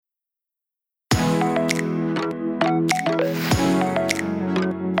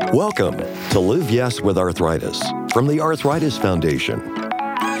Welcome to Live Yes with Arthritis from the Arthritis Foundation.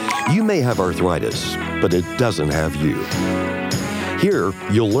 You may have arthritis, but it doesn't have you. Here,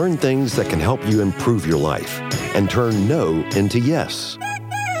 you'll learn things that can help you improve your life and turn no into yes.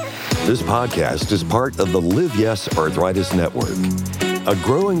 This podcast is part of the Live Yes Arthritis Network, a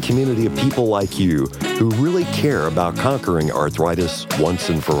growing community of people like you who really care about conquering arthritis once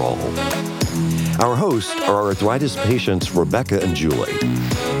and for all. Our hosts are arthritis patients Rebecca and Julie.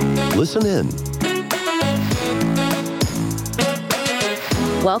 Listen in.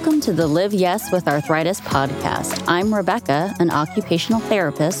 Welcome to the Live Yes with Arthritis podcast. I'm Rebecca, an occupational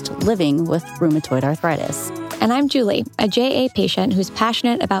therapist living with rheumatoid arthritis. And I'm Julie, a JA patient who's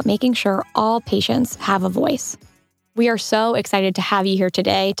passionate about making sure all patients have a voice. We are so excited to have you here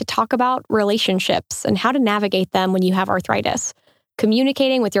today to talk about relationships and how to navigate them when you have arthritis.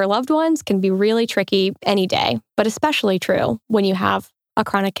 Communicating with your loved ones can be really tricky any day, but especially true when you have a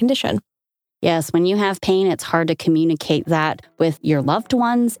chronic condition. Yes, when you have pain, it's hard to communicate that with your loved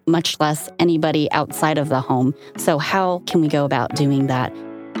ones, much less anybody outside of the home. So how can we go about doing that?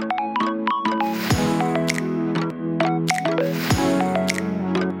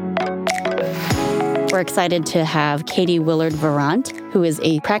 We're excited to have Katie Willard-Varant, who is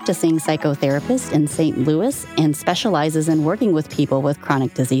a practicing psychotherapist in St. Louis and specializes in working with people with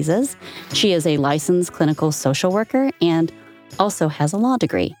chronic diseases. She is a licensed clinical social worker and also has a law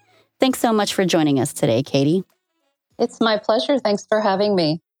degree. Thanks so much for joining us today, Katie. It's my pleasure. Thanks for having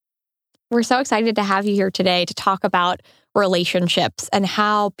me. We're so excited to have you here today to talk about relationships and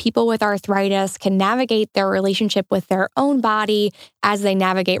how people with arthritis can navigate their relationship with their own body as they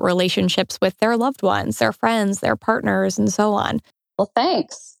navigate relationships with their loved ones, their friends, their partners, and so on. Well,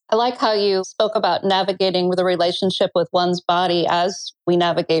 thanks. I like how you spoke about navigating the relationship with one's body as we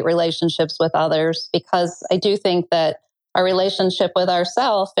navigate relationships with others, because I do think that our relationship with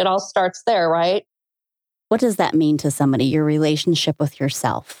ourselves, it all starts there, right? What does that mean to somebody, your relationship with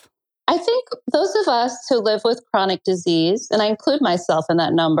yourself? I think those of us who live with chronic disease, and I include myself in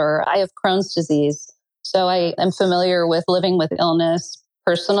that number, I have Crohn's disease. So I am familiar with living with illness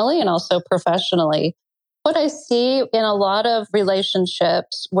personally and also professionally. What I see in a lot of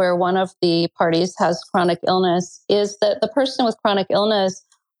relationships where one of the parties has chronic illness is that the person with chronic illness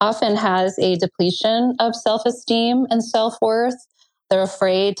often has a depletion of self-esteem and self-worth. They're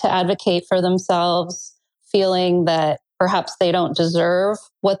afraid to advocate for themselves, feeling that perhaps they don't deserve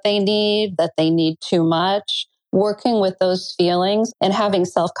what they need, that they need too much. Working with those feelings and having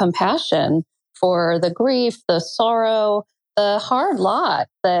self-compassion for the grief, the sorrow, the hard lot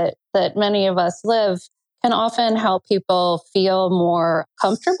that many of us live can often help people feel more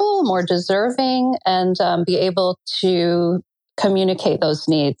comfortable, more deserving, and be able to communicate those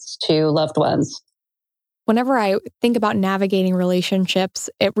needs to loved ones. Whenever I think about navigating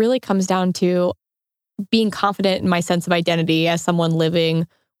relationships, it really comes down to being confident in my sense of identity as someone living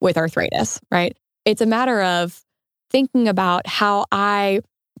with arthritis, right? It's a matter of thinking about how I,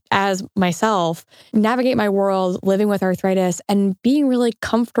 as myself, navigate my world living with arthritis and being really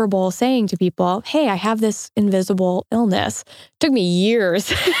comfortable saying to people, hey, I have this invisible illness. It took me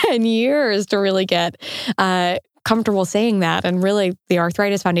years and years to really get comfortable saying that, and really the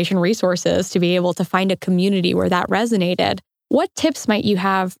Arthritis Foundation resources to be able to find a community where that resonated. What tips might you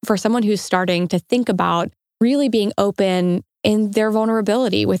have for someone who's starting to think about really being open in their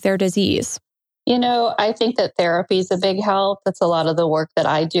vulnerability with their disease? You know, I think that therapy is a big help. That's a lot of the work that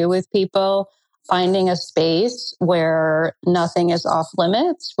I do with people. Finding a space where nothing is off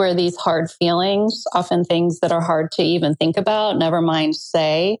limits, where these hard feelings, often things that are hard to even think about, never mind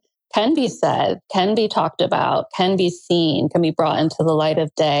say, can be said, can be talked about, can be seen, can be brought into the light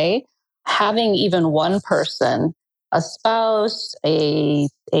of day. Having even one person, a spouse, a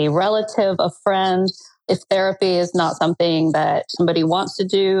relative, a friend, if therapy is not something that somebody wants to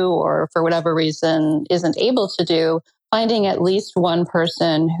do or for whatever reason isn't able to do, finding at least one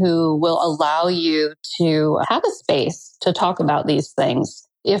person who will allow you to have a space to talk about these things.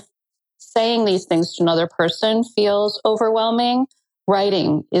 If saying these things to another person feels overwhelming,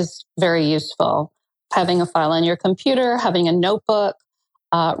 writing is very useful. Having a file on your computer, having a notebook,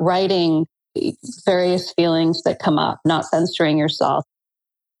 writing various feelings that come up, not censoring yourself.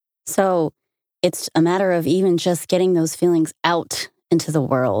 So it's a matter of even just getting those feelings out into the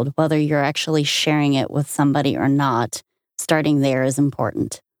world, whether you're actually sharing it with somebody or not. Starting there is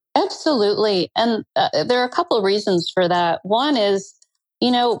important. Absolutely. And there are a couple of reasons for that. One is, you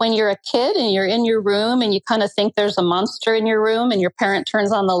know, when you're a kid and you're in your room and you kind of think there's a monster in your room and your parent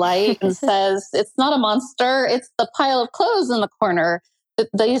turns on the light and says, it's not a monster, it's the pile of clothes in the corner.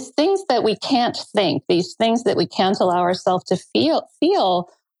 These things that we can't think, these things that we can't allow ourselves to feel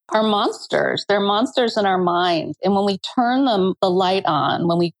are monsters. They're monsters in our mind. And when we turn the light on,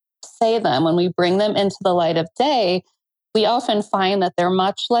 when we say them, when we bring them into the light of day, we often find that they're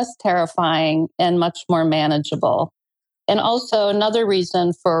much less terrifying and much more manageable. And also another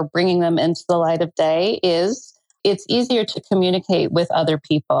reason for bringing them into the light of day is it's easier to communicate with other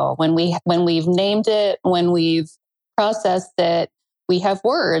people. When we've named it, when we've processed it, we have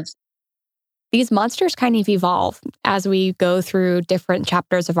words. These monsters kind of evolve as we go through different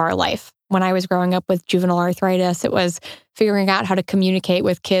chapters of our life. When I was growing up with juvenile arthritis, it was figuring out how to communicate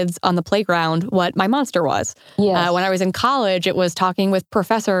with kids on the playground what my monster was. Yes. When I was in college, it was talking with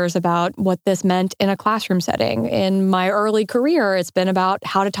professors about what this meant in a classroom setting. In my early career, it's been about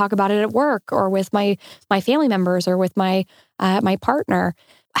how to talk about it at work or with my family members or with my partner.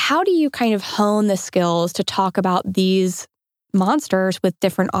 How do you kind of hone the skills to talk about these monsters with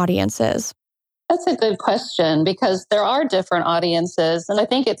different audiences? That's a good question because there are different audiences. And I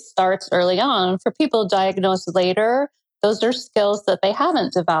think it starts early on. For people diagnosed later, those are skills that they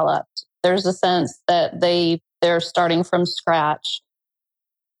haven't developed. There's a sense that they're starting from scratch.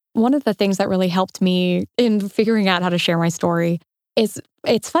 One of the things that really helped me in figuring out how to share my story is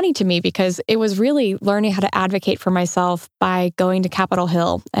it's funny to me because it was really learning how to advocate for myself by going to Capitol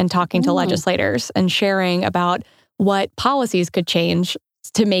Hill and talking to legislators and sharing about what policies could change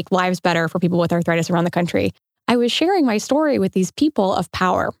to make lives better for people with arthritis around the country. I was sharing my story with these people of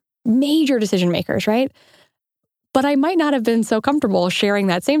power, major decision makers, right? But I might not have been so comfortable sharing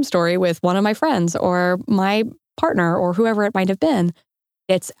that same story with one of my friends or my partner or whoever it might have been.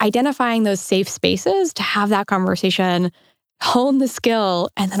 It's identifying those safe spaces to have that conversation, hone the skill,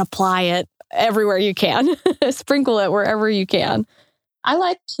 and then apply it everywhere you can. Sprinkle it wherever you can. I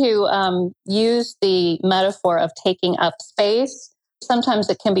like to use the metaphor of taking up space. Sometimes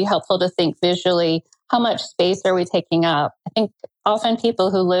it can be helpful to think visually, how much space are we taking up? I think often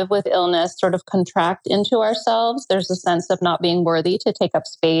people who live with illness sort of contract into ourselves. There's a sense of not being worthy to take up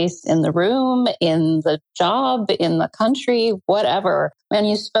space in the room, in the job, in the country, whatever. When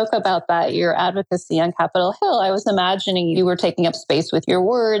you spoke about that, your advocacy on Capitol Hill, I was imagining you were taking up space with your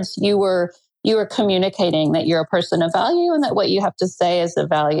words. You were communicating that you're a person of value and that what you have to say is of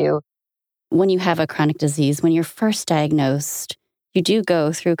value. When you have a chronic disease, when you're first diagnosed, you do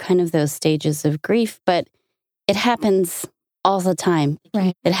go through kind of those stages of grief, but it happens all the time.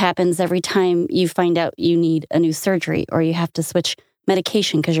 Right. It happens every time you find out you need a new surgery or you have to switch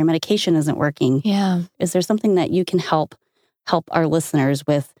medication because your medication isn't working. Yeah. Is there something that you can help our listeners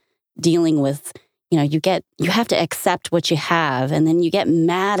with dealing with? You have to accept what you have and then you get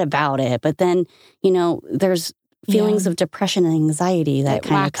mad about it. But then, there's feelings of depression and anxiety that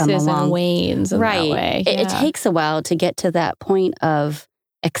kind of come along. Waxes and wanes in that way. It takes a while to get to that point of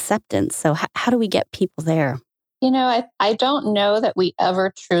acceptance. So how do we get people there? I don't know that we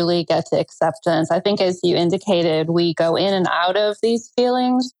ever truly get to acceptance. I think as you indicated, we go in and out of these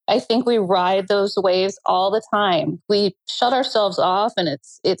feelings. I think we ride those waves all the time. We shut ourselves off and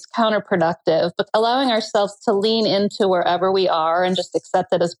it's counterproductive, but allowing ourselves to lean into wherever we are and just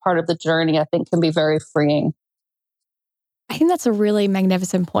accept it as part of the journey, I think can be very freeing. I think that's a really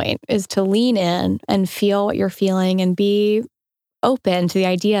magnificent point, is to lean in and feel what you're feeling and be open to the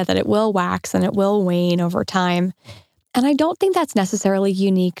idea that it will wax and it will wane over time. And I don't think that's necessarily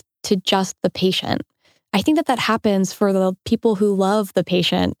unique to just the patient. I think that happens for the people who love the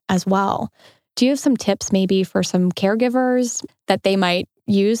patient as well. Do you have some tips maybe for some caregivers that they might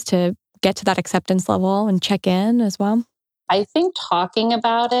use to get to that acceptance level and check in as well? I think talking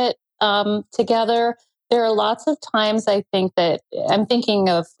about it together, there are lots of times I think that I'm thinking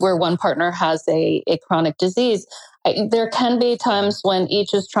of where one partner has a chronic disease. There can be times when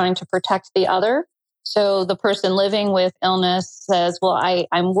each is trying to protect the other. So the person living with illness says, well,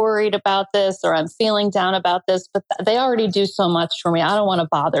 I'm worried about this or I'm feeling down about this, but they already do so much for me. I don't want to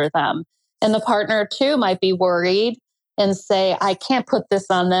bother them. And the partner too might be worried and say, I can't put this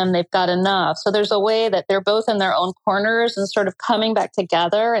on them. They've got enough. So there's a way that they're both in their own corners and sort of coming back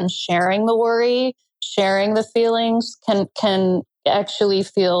together and sharing the worry, sharing the feelings can actually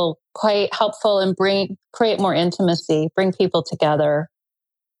feel quite helpful and create more intimacy, bring people together.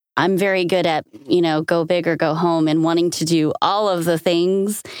 I'm very good at, go big or go home and wanting to do all of the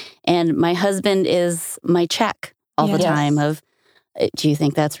things. And my husband is my check all the time of, do you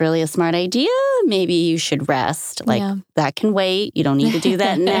think that's really a smart idea? Maybe you should rest. That can wait. You don't need to do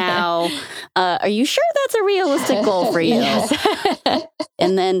that now. Are you sure that's a realistic goal for you? Yes.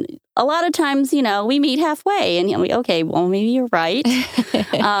 And then a lot of times, we meet halfway and okay, well, maybe you're right.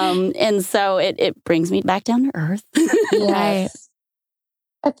 And so it brings me back down to earth. Right.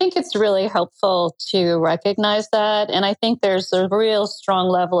 I think it's really helpful to recognize that. And I think there's a real strong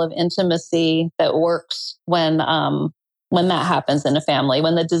level of intimacy that works when that happens in a family,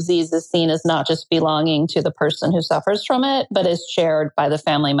 when the disease is seen as not just belonging to the person who suffers from it, but is shared by the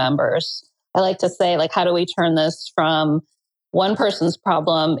family members. I like to say, like, how do we turn this from one person's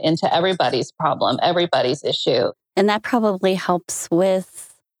problem into everybody's problem, everybody's issue? And that probably helps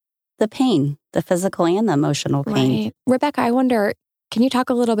with the pain, the physical and the emotional pain. Right. Rebecca, I wonder, can you talk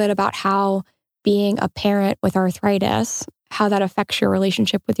a little bit about how being a parent with arthritis, how that affects your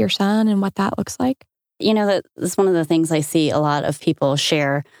relationship with your son and what that looks like? You know, that's one of the things I see a lot of people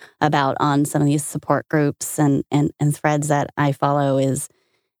share about on some of these support groups and threads that I follow is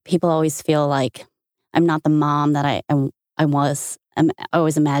people always feel like I'm not the mom that I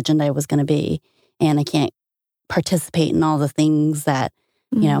always imagined I was going to be, and I can't participate in all the things that,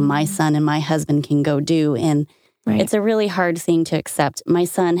 you know, my son and my husband can go do. And it's a really hard thing to accept. My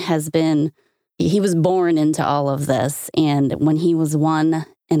son he was born into all of this. And when he was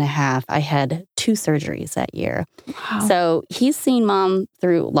 1.5, I had 2 surgeries that year. Wow. So he's seen mom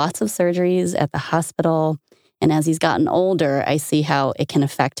through lots of surgeries at the hospital. And as he's gotten older, I see how it can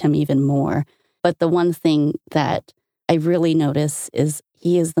affect him even more. But the one thing that I really notice is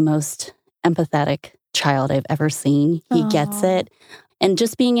he is the most empathetic child I've ever seen. He gets it. And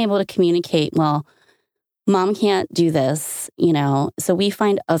just being able to communicate, well, mom can't do this, you know, so we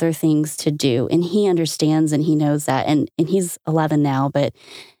find other things to do. And he understands and he knows that. And he's 11 now, but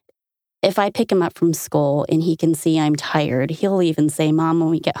if I pick him up from school and he can see I'm tired, he'll even say, Mom, when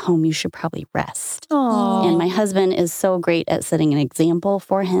we get home, you should probably rest. Aww. And my husband is so great at setting an example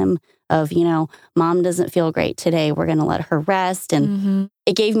for him of, you know, Mom doesn't feel great today. We're going to let her rest. And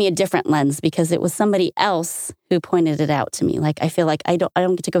it gave me a different lens because it was somebody else who pointed it out to me. Like, I feel like I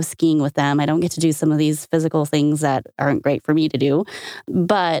don't get to go skiing with them. I don't get to do some of these physical things that aren't great for me to do.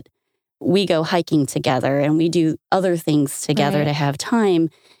 But we go hiking together and we do other things together to have time.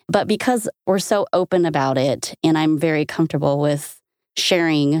 But because we're so open about it and I'm very comfortable with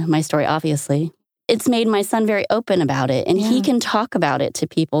sharing my story, obviously, it's made my son very open about it. And he can talk about it to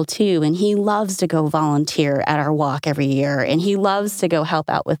people too. And he loves to go volunteer at our walk every year. And he loves to go help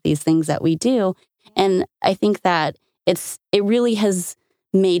out with these things that we do. And I think that it really has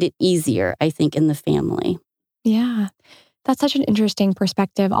made it easier, I think, in the family. Yeah. That's such an interesting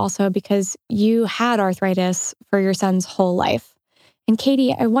perspective also because you had arthritis for your son's whole life. And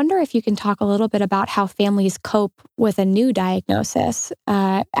Katie, I wonder if you can talk a little bit about how families cope with a new diagnosis,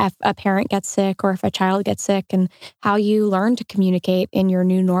 if a parent gets sick or if a child gets sick, and how you learn to communicate in your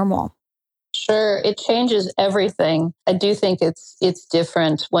new normal. Sure, it changes everything. I do think it's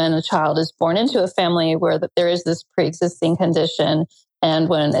different when a child is born into a family where there is this pre-existing condition. And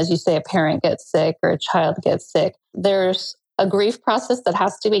when, as you say, a parent gets sick or a child gets sick, there's a grief process that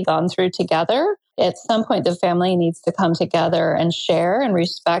has to be gone through together. At some point, the family needs to come together and share and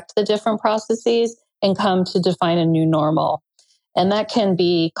respect the different processes and come to define a new normal. And that can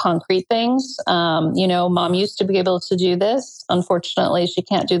be concrete things. Mom used to be able to do this. Unfortunately, she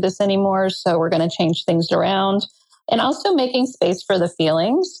can't do this anymore. So we're going to change things around. And also making space for the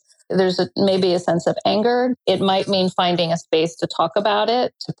feelings. There's maybe a sense of anger. It might mean finding a space to talk about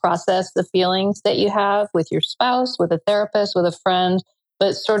it, to process the feelings that you have with your spouse, with a therapist, with a friend,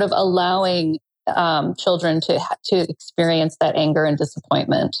 but sort of allowing children to experience that anger and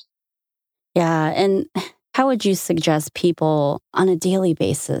disappointment. Yeah. And how would you suggest people on a daily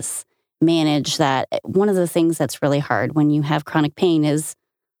basis manage that? One of the things that's really hard when you have chronic pain is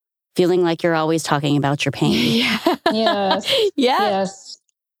feeling like you're always talking about your pain. Yes.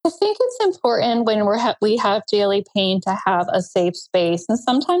 I think it's important when we have daily pain to have a safe space. And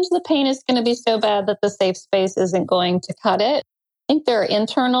sometimes the pain is going to be so bad that the safe space isn't going to cut it. I think there are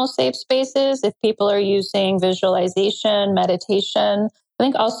internal safe spaces if people are using visualization, meditation. I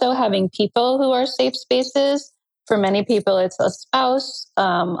think also having people who are safe spaces. For many people, it's a spouse,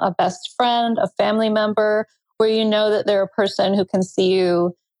 a best friend, a family member, where you know that they're a person who can see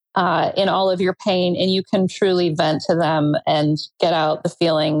you in all of your pain and you can truly vent to them and get out the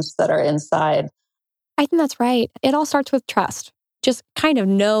feelings that are inside. I think that's right. It all starts with trust. Just kind of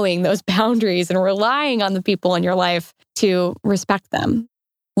knowing those boundaries and relying on the people in your life to respect them.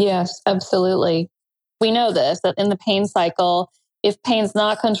 Yes, absolutely. We know this, that in the pain cycle, if pain's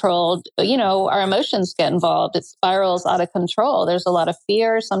not controlled, our emotions get involved. It spirals out of control. There's a lot of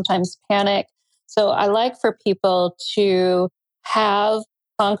fear, sometimes panic. So I like for people to have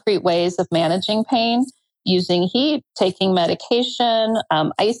concrete ways of managing pain, using heat, taking medication,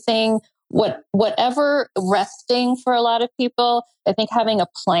 icing, whatever resting for a lot of people, I think having a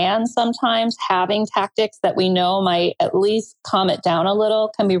plan sometimes, having tactics that we know might at least calm it down a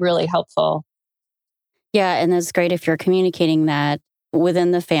little can be really helpful. Yeah, and it's great if you're communicating that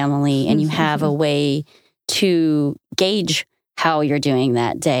within the family and you have a way to gauge how you're doing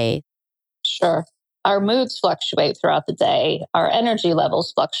that day. Sure. Our moods fluctuate throughout the day. Our energy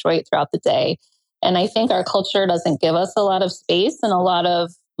levels fluctuate throughout the day. And I think our culture doesn't give us a lot of space and a lot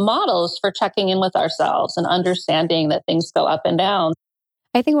of models for checking in with ourselves and understanding that things go up and down.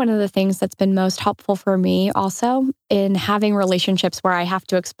 I think one of the things that's been most helpful for me also in having relationships where I have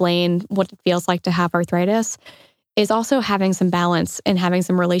to explain what it feels like to have arthritis is also having some balance and having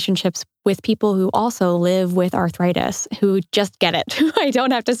some relationships with people who also live with arthritis, who just get it. I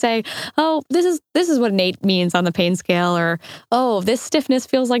don't have to say, oh, this is what an 8 means on the pain scale, or, oh, this stiffness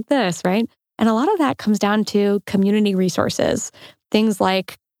feels like this, right? And a lot of that comes down to community resources, things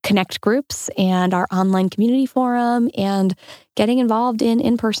like Connect groups and our online community forum, and getting involved in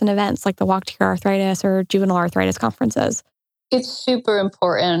in-person events like the Walk to Cure Arthritis or juvenile arthritis conferences. It's super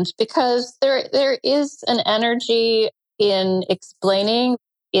important because there is an energy in explaining.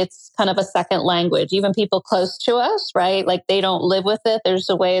 It's kind of a second language. Even people close to us, right? Like they don't live with it. There's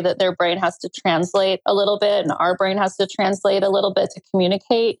a way that their brain has to translate a little bit, and our brain has to translate a little bit to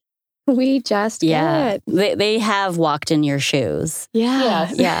communicate. We just get it. They have walked in your shoes.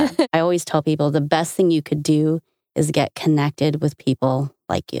 Yeah. Yes. Yeah. I always tell people the best thing you could do is get connected with people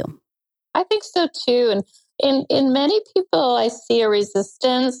like you. I think so too. And in many people, I see a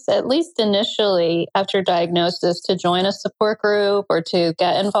resistance, at least initially after diagnosis, to join a support group or to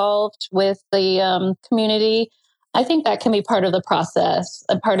get involved with the community. I think that can be part of the process,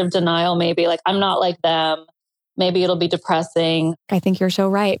 a part of denial, maybe like, I'm not like them. Maybe it'll be depressing. I think you're so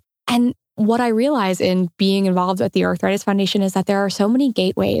right. And what I realize in being involved with the Arthritis Foundation is that there are so many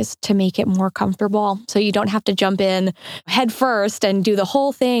gateways to make it more comfortable. So you don't have to jump in head first and do the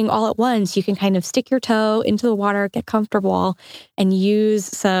whole thing all at once. You can kind of stick your toe into the water, get comfortable, and use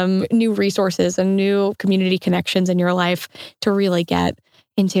some new resources and new community connections in your life to really get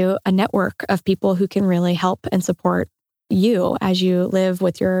into a network of people who can really help and support you as you live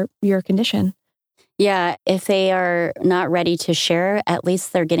with your condition. Yeah, if they are not ready to share, at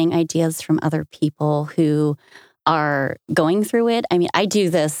least they're getting ideas from other people who are going through it. I mean, I do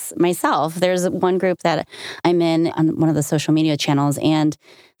this myself. There's one group that I'm in on one of the social media channels, and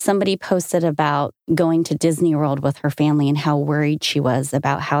somebody posted about going to Disney World with her family and how worried she was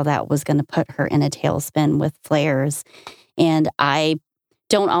about how that was going to put her in a tailspin with flares. And I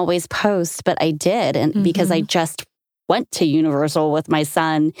don't always post, but I did, and because I just went to Universal with my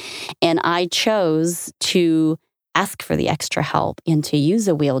son, and I chose to ask for the extra help and to use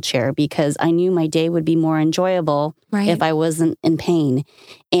a wheelchair because I knew my day would be more enjoyable if I wasn't in pain.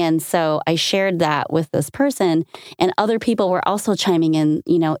 And so I shared that with this person, and other people were also chiming in,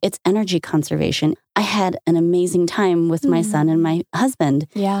 it's energy conservation. I had an amazing time with my son and my husband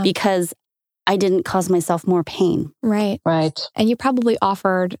because I didn't cause myself more pain. Right. And you probably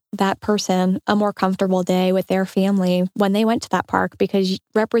offered that person a more comfortable day with their family when they went to that park, because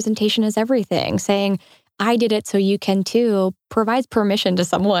representation is everything. Saying, I did it so you can too, provides permission to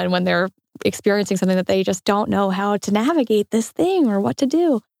someone when they're experiencing something that they just don't know how to navigate this thing or what to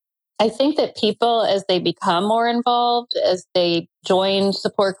do. I think that people, as they become more involved, as they join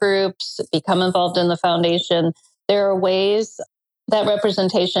support groups, become involved in the foundation, there are ways that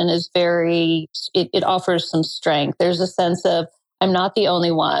representation is it offers some strength. There's a sense of, I'm not the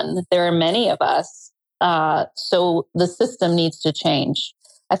only one. There are many of us. So the system needs to change.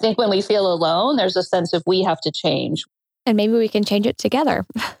 I think when we feel alone, there's a sense of we have to change. And maybe we can change it together.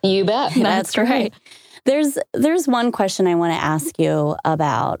 You bet. That's right. There's one question I want to ask you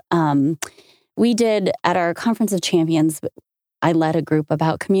about. We did at our Conference of Champions, I led a group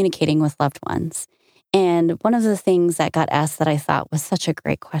about communicating with loved ones. And one of the things that got asked that I thought was such a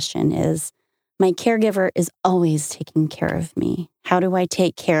great question is, my caregiver is always taking care of me. How do I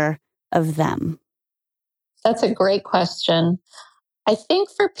take care of them? That's a great question. I think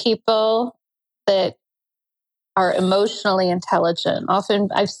for people that are emotionally intelligent, often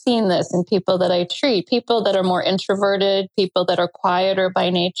I've seen this in people that I treat, people that are more introverted, people that are quieter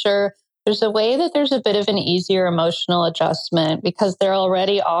by nature. There's a way that there's a bit of an easier emotional adjustment because they're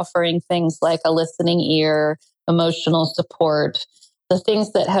already offering things like a listening ear, emotional support, the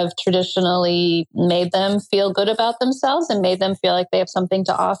things that have traditionally made them feel good about themselves and made them feel like they have something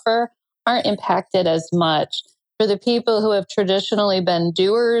to offer aren't impacted as much. For the people who have traditionally been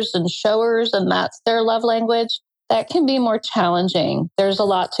doers and showers, and that's their love language, that can be more challenging. There's a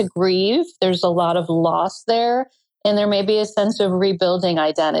lot to grieve. There's a lot of loss there. And there may be a sense of rebuilding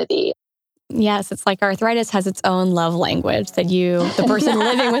identity. Yes, it's like arthritis has its own love language that the person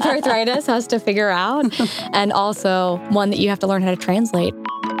living with arthritis, has to figure out, and also one that you have to learn how to translate.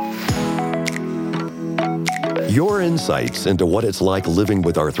 Your insights into what it's like living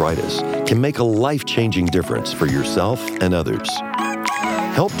with arthritis can make a life-changing difference for yourself and others.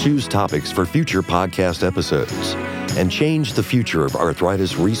 Help choose topics for future podcast episodes and change the future of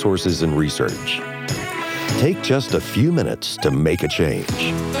arthritis resources and research. Take just a few minutes to make a change.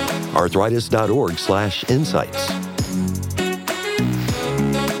 Arthritis.org/insights.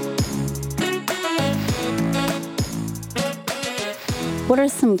 What are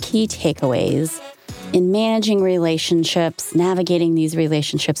some key takeaways in managing relationships, navigating these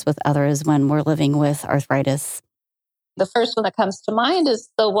relationships with others when we're living with arthritis? The first one that comes to mind is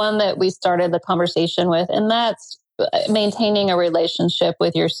the one that we started the conversation with, and that's maintaining a relationship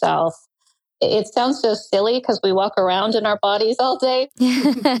with yourself. It sounds so silly because we walk around in our bodies all day.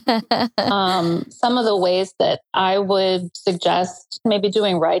 Some of the ways that I would suggest maybe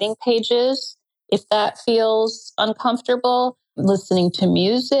doing writing pages, if that feels uncomfortable, listening to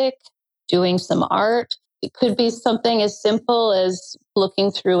music, doing some art. It could be something as simple as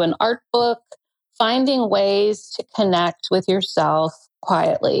looking through an art book, finding ways to connect with yourself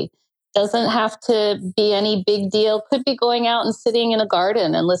quietly. Doesn't have to be any big deal. Could be going out and sitting in a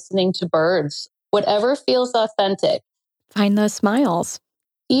garden and listening to birds. Whatever feels authentic. Find those smiles.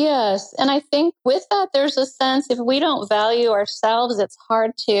 Yes. And I think with that, there's a sense if we don't value ourselves, it's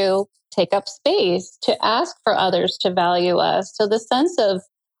hard to take up space, to ask for others to value us. So the sense of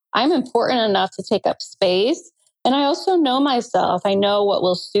I'm important enough to take up space. And I also know myself. I know what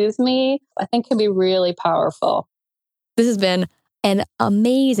will soothe me. I think can be really powerful. This has been an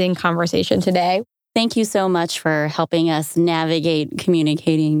amazing conversation today. Thank you so much for helping us navigate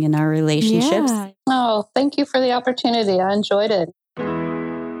communicating in our relationships. Yeah. Oh, thank you for the opportunity. I enjoyed it.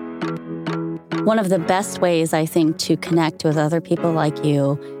 One of the best ways, I think, to connect with other people like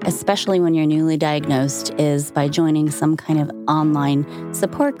you, especially when you're newly diagnosed, is by joining some kind of online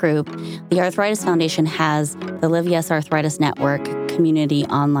support group. The Arthritis Foundation has the Live Yes Arthritis Network community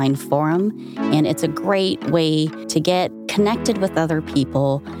online forum, and it's a great way to get connected with other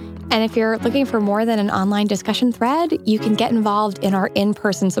people. And if you're looking for more than an online discussion thread, you can get involved in our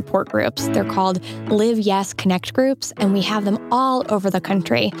in-person support groups. They're called Live Yes Connect groups, and we have them all over the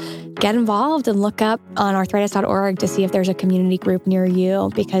country. Get involved and look up on arthritis.org to see if there's a community group near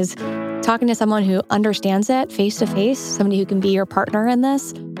you, because talking to someone who understands it face-to-face, somebody who can be your partner in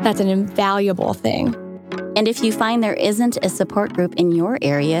this, that's an invaluable thing. And if you find there isn't a support group in your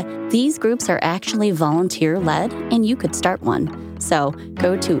area, these groups are actually volunteer-led, and you could start one. So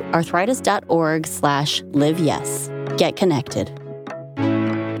go to arthritis.org/liveyes. Get connected.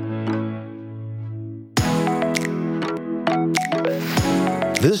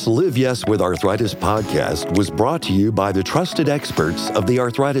 This Live Yes with Arthritis podcast was brought to you by the trusted experts of the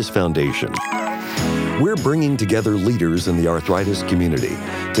Arthritis Foundation. We're bringing together leaders in the arthritis community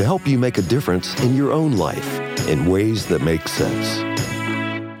to help you make a difference in your own life in ways that make sense.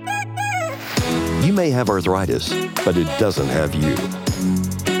 You may have arthritis, but it doesn't have you.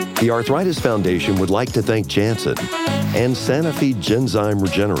 The Arthritis Foundation would like to thank Janssen and Sanofi Genzyme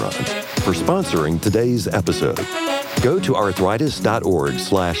Regeneron for sponsoring today's episode. Go to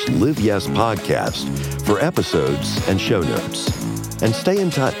arthritis.org/liveyes podcast for episodes and show notes. And stay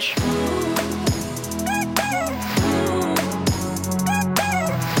in touch.